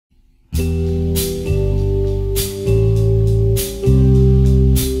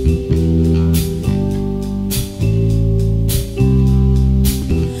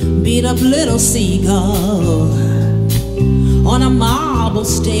little seagull on a marble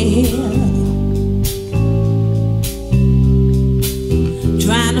stair,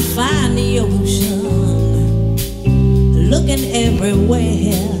 trying to find the ocean, looking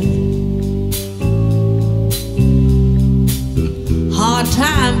everywhere. Hard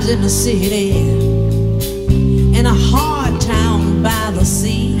times in the city, in a hard town by the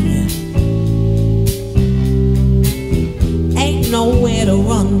sea. Ain't nowhere to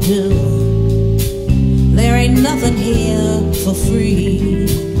run to, there ain't nothing here for free.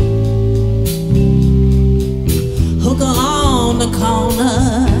 Hooker on the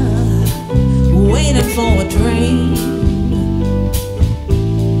corner, waiting for a train.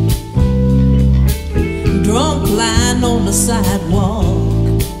 Drunk lying on the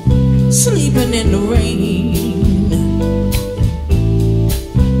sidewalk, sleeping in the rain.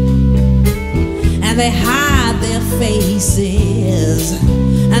 And they hide their faces,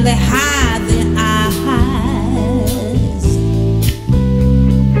 and they hide their eyes,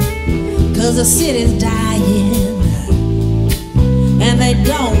 'cause the city's dying, and they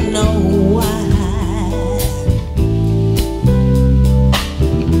don't know why.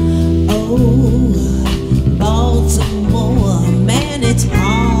 Baltimore, man, it's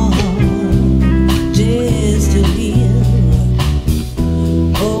hard just to live.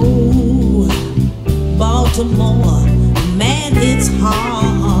 Oh, Baltimore, man, it's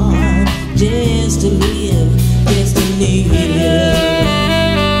hard just to live, just to live.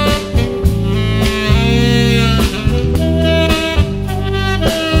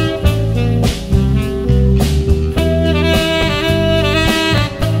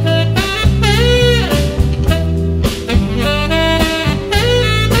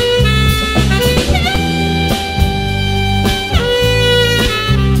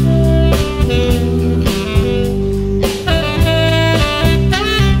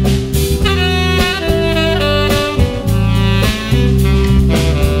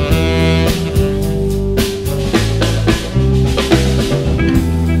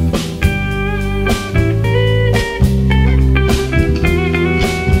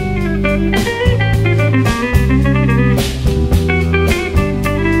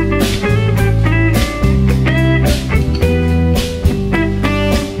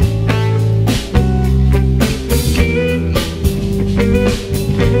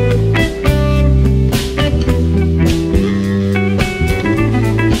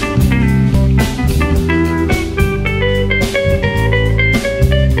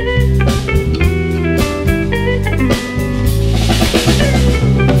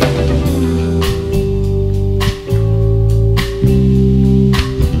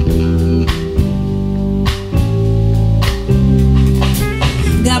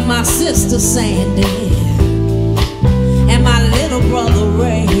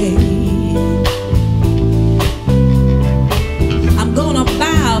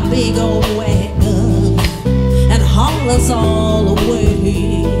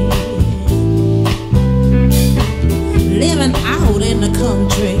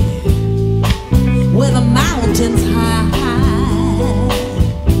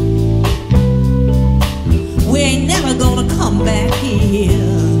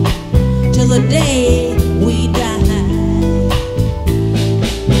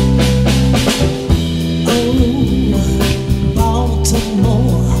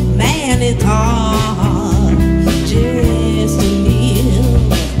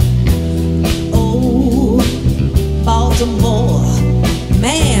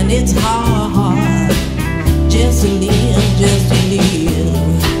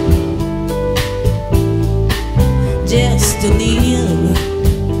 Just to live.